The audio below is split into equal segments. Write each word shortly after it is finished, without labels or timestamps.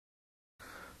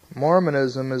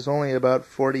Mormonism is only about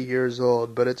 40 years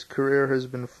old, but its career has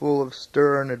been full of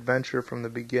stir and adventure from the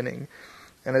beginning,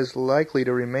 and is likely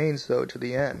to remain so to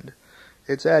the end.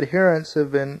 Its adherents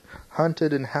have been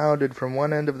hunted and hounded from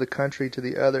one end of the country to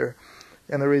the other,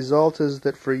 and the result is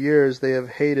that for years they have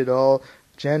hated all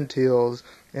Gentiles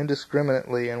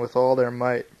indiscriminately and with all their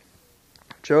might.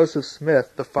 Joseph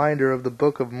Smith, the finder of the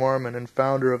Book of Mormon and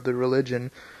founder of the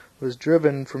religion, was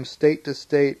driven from state to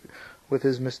state with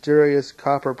his mysterious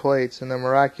copper plates and the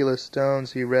miraculous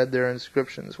stones he read their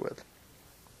inscriptions with.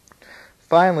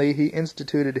 Finally, he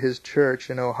instituted his church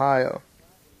in Ohio,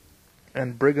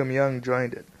 and Brigham Young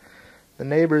joined it. The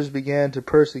neighbors began to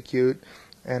persecute,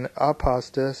 and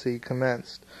apostasy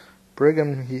commenced.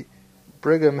 Brigham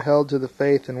held to the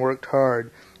faith and worked hard.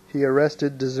 He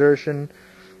arrested desertion.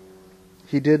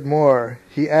 He did more.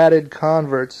 He added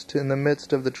converts in the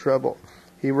midst of the trouble.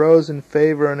 He rose in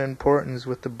favor and importance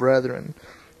with the brethren.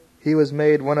 He was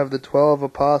made one of the 12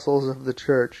 apostles of the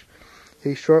church.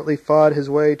 He shortly fought his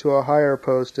way to a higher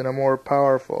post and a more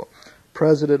powerful,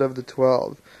 president of the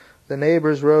 12. The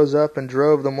neighbors rose up and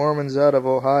drove the Mormons out of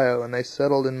Ohio, and they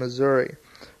settled in Missouri.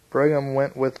 Brigham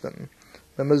went with them.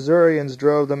 The Missourians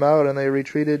drove them out, and they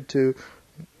retreated to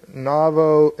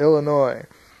Nauvoo, Illinois.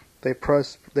 They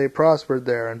prospered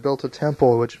there and built a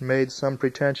temple which made some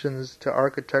pretensions to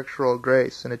architectural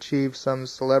grace and achieved some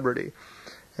celebrity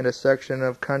in a section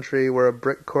of country where a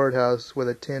brick courthouse with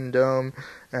a tin dome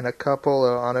and a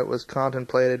cupola on it was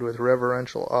contemplated with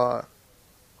reverential awe.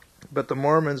 But the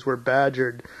Mormons were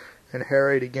badgered and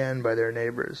harried again by their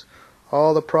neighbors.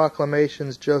 All the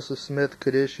proclamations Joseph Smith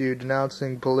could issue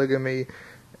denouncing polygamy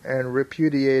and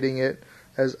repudiating it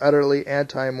as utterly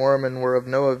anti-Mormon were of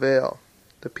no avail.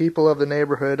 The people of the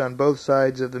neighborhood on both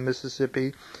sides of the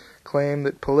Mississippi claimed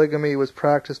that polygamy was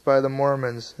practiced by the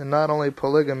Mormons, and not only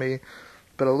polygamy,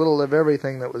 but a little of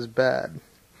everything that was bad.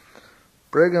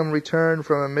 Brigham returned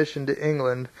from a mission to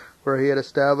England, where he had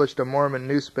established a Mormon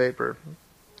newspaper,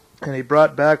 and he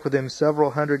brought back with him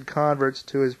several hundred converts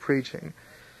to his preaching.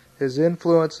 His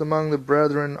influence among the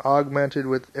brethren augmented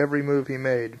with every move he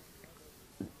made.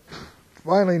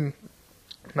 Finally,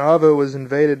 Nauvoo was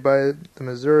invaded by the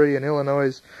Missouri and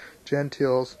Illinois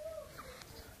Gentiles,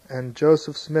 and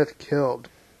Joseph Smith killed.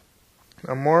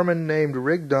 A Mormon named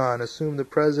Rigdon assumed the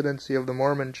presidency of the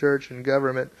Mormon church and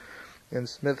government in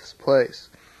Smith's place,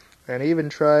 and even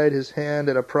tried his hand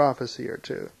at a prophecy or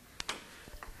two.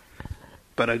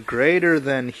 But a greater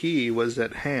than he was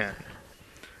at hand.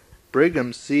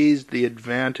 Brigham seized the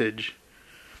advantage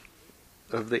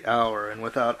of the hour, and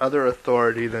without other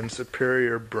authority than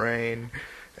superior brain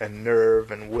and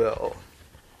nerve and will,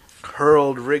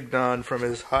 hurled Rigdon from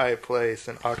his high place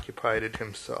and occupied it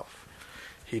himself.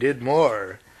 He did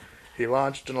more. He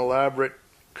launched an elaborate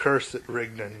curse at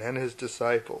Rigdon and his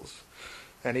disciples,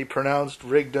 and he pronounced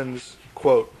Rigdon's,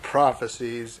 quote,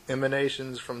 prophecies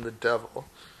emanations from the devil,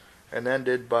 and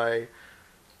ended by,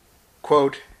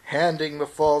 quote, handing the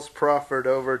false prophet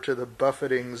over to the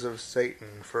buffetings of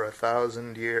Satan for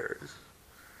 1,000 years.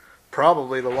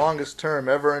 Probably the longest term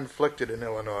ever inflicted in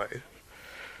Illinois.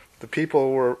 The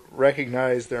people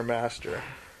recognized their master.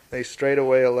 They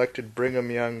straightway elected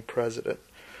Brigham Young president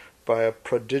by a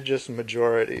prodigious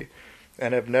majority,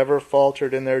 and have never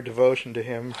faltered in their devotion to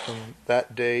him from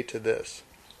that day to this.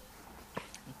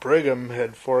 Brigham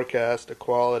had forecast a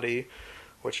quality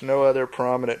which no other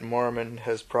prominent Mormon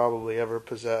has probably ever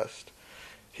possessed.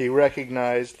 He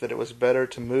recognized that it was better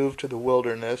to move to the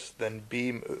wilderness than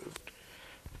be moved.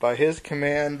 By his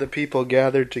command the people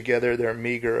gathered together their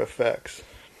meager effects,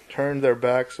 turned their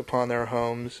backs upon their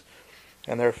homes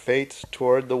and their fates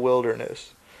toward the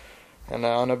wilderness, and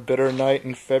on a bitter night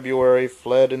in February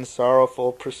fled in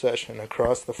sorrowful procession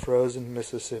across the frozen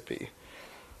Mississippi,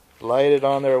 lighted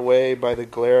on their way by the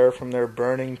glare from their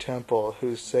burning temple,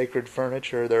 whose sacred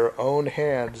furniture their own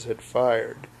hands had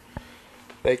fired.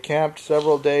 They camped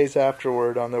several days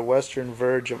afterward on the western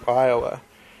verge of Iowa,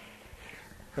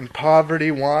 and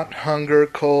poverty, want, hunger,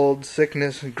 cold,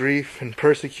 sickness, grief, and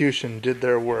persecution did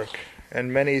their work,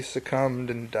 and many succumbed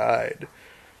and died,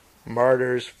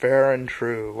 martyrs fair and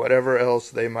true, whatever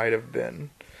else they might have been.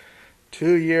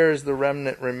 2 years the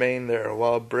remnant remained there,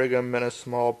 while Brigham and a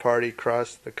small party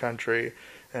crossed the country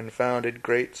and founded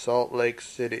Great Salt Lake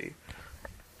City,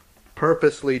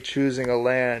 purposely choosing a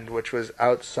land which was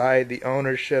outside the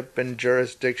ownership and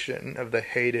jurisdiction of the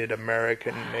hated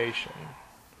American nation.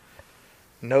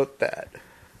 Note that.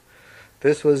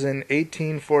 This was in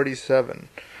 1847.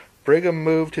 Brigham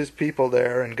moved his people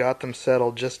there and got them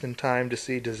settled just in time to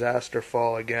see disaster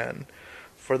fall again.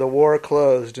 For the war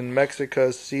closed, and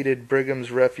Mexico ceded Brigham's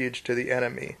refuge to the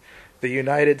enemy, the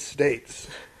United States.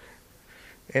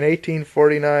 In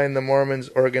 1849, the Mormons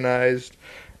organized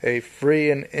a free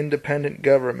and independent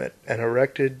government and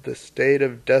erected the state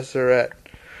of Deseret,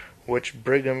 with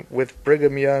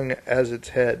Brigham Young as its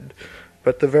head.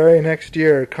 But the very next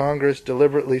year, Congress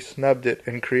deliberately snubbed it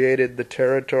and created the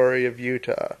Territory of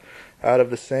Utah, out of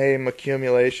the same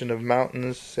accumulation of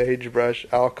mountains, sagebrush,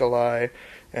 alkali,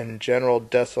 and general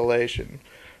desolation,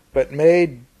 but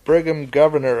made Brigham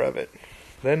governor of it.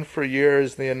 Then for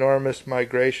years the enormous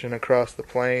migration across the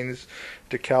plains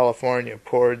to California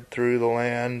poured through the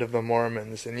land of the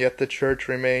Mormons, and yet the church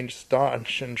remained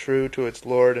staunch and true to its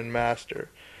Lord and Master.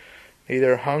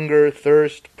 Neither hunger,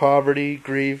 thirst, poverty,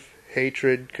 grief,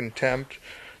 hatred, contempt,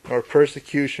 nor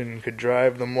persecution could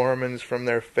drive the Mormons from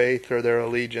their faith or their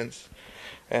allegiance,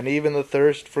 and even the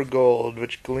thirst for gold,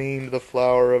 which gleaned the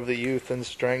flower of the youth and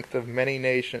strength of many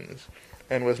nations,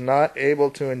 and was not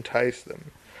able to entice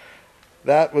them.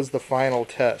 That was the final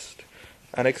test.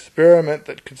 An experiment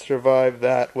that could survive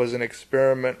that was an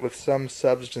experiment with some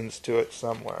substance to it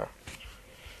somewhere.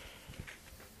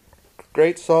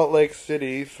 Great Salt Lake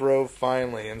City throve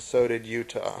finely, and so did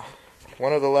Utah.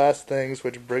 One of the last things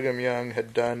which Brigham Young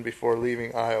had done before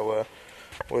leaving Iowa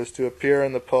was to appear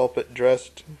in the pulpit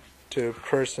dressed to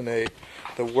personate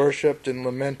the worshipped and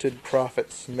lamented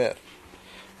Prophet Smith,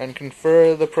 and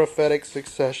confer the prophetic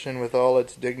succession with all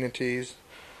its dignities,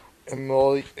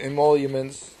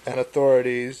 emoluments, and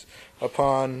authorities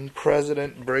upon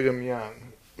President Brigham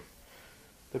Young.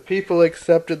 The people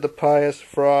accepted the pious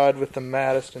fraud with the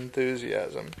maddest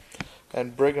enthusiasm,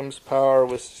 and Brigham's power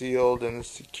was sealed and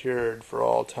secured for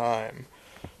all time.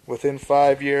 Within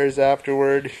 5 years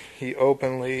afterward, he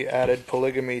openly added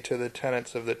polygamy to the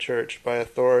tenets of the church by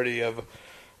authority of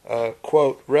a,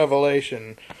 quote,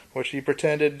 revelation, which he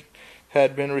pretended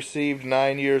had been received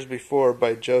 9 years before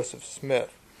by Joseph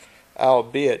Smith,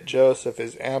 albeit Joseph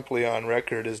is amply on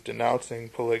record as denouncing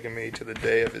polygamy to the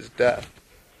day of his death.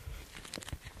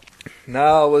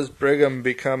 Now was Brigham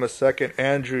become a second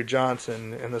Andrew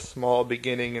Johnson in the small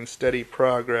beginning and steady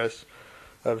progress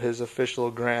of his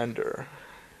official grandeur.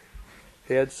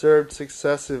 He had served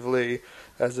successively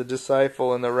as a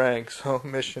disciple in the ranks,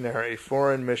 home missionary,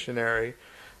 foreign missionary,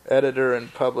 editor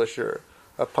and publisher,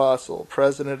 apostle,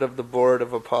 president of the Board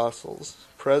of Apostles,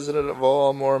 president of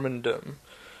all Mormondom,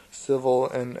 civil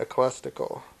and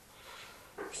ecclesiastical,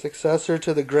 successor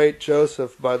to the great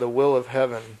Joseph by the will of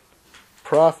heaven,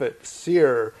 prophet,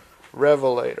 seer,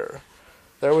 revelator.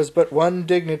 There was but one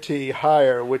dignity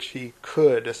higher which he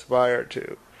could aspire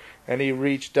to, and he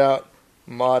reached out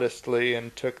modestly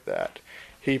and took that.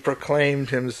 He proclaimed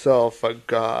himself a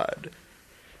god.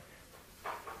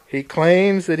 He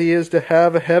claims that he is to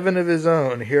have a heaven of his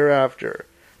own hereafter,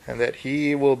 and that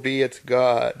he will be its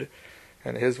god,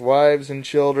 and his wives and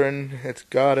children its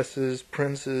goddesses,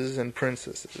 princes, and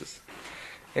princesses.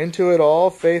 Into it all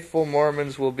faithful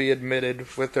Mormons will be admitted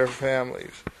with their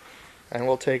families, and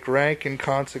will take rank and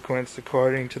consequence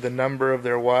according to the number of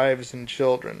their wives and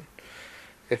children.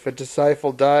 If a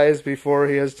disciple dies before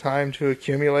he has time to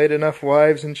accumulate enough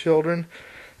wives and children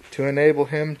to enable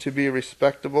him to be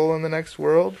respectable in the next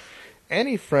world,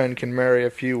 any friend can marry a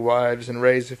few wives and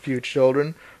raise a few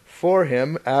children for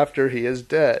him after he is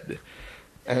dead,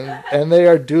 and they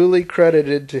are duly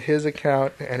credited to his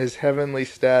account and his heavenly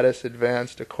status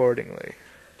advanced accordingly.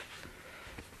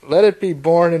 Let it be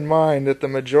borne in mind that the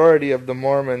majority of the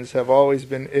Mormons have always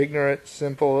been ignorant,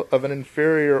 simple, of an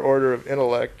inferior order of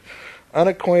intellect,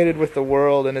 unacquainted with the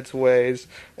world and its ways,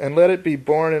 and let it be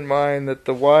borne in mind that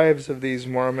the wives of these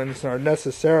Mormons are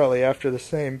necessarily after the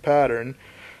same pattern,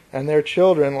 and their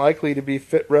children likely to be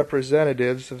fit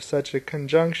representatives of such a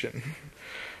conjunction.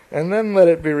 And then let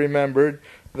it be remembered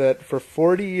that for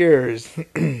 40 years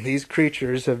these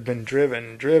creatures have been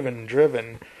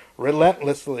driven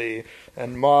relentlessly,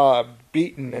 and mobbed,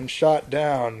 beaten, and shot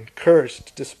down,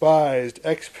 cursed, despised,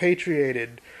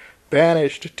 expatriated,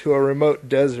 banished to a remote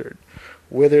desert,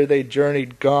 whither they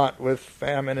journeyed gaunt with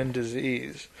famine and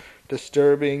disease,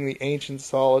 disturbing the ancient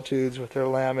solitudes with their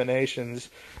lamentations,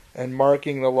 and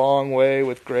marking the long way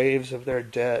with graves of their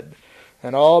dead,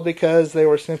 and all because they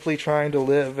were simply trying to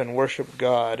live and worship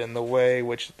God in the way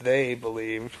which they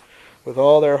believed, with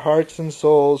all their hearts and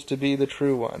souls, to be the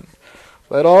true one.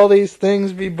 Let all these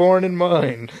things be borne in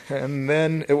mind, and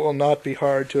then it will not be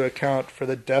hard to account for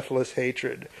the deathless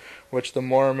hatred which the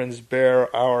Mormons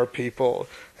bear our people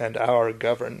and our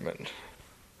government.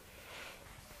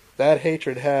 That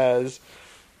hatred has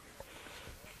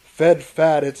fed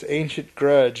fat its ancient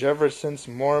grudge ever since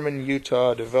Mormon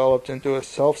Utah developed into a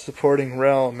self-supporting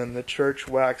realm and the church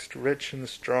waxed rich and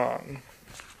strong.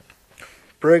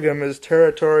 Brigham, as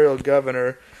territorial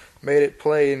governor, made it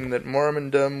plain that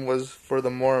Mormondom was for the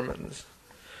Mormons.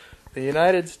 The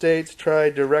United States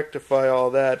tried to rectify all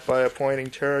that by appointing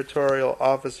territorial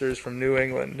officers from New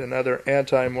England and other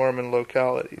anti-Mormon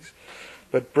localities,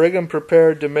 but Brigham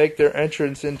prepared to make their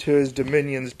entrance into his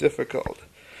dominions difficult.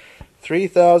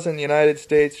 3,000 United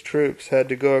States troops had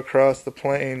to go across the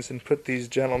plains and put these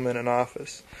gentlemen in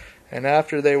office, and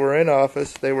after they were in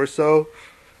office, they were so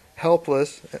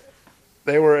helpless,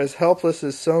 they were as helpless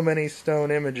as so many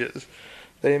stone images.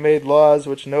 They made laws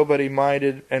which nobody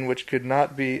minded and which could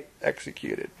not be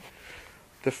executed.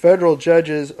 The federal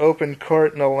judges opened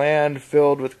court in a land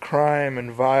filled with crime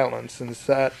and violence and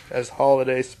sat as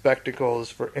holiday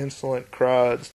spectacles for insolent crowds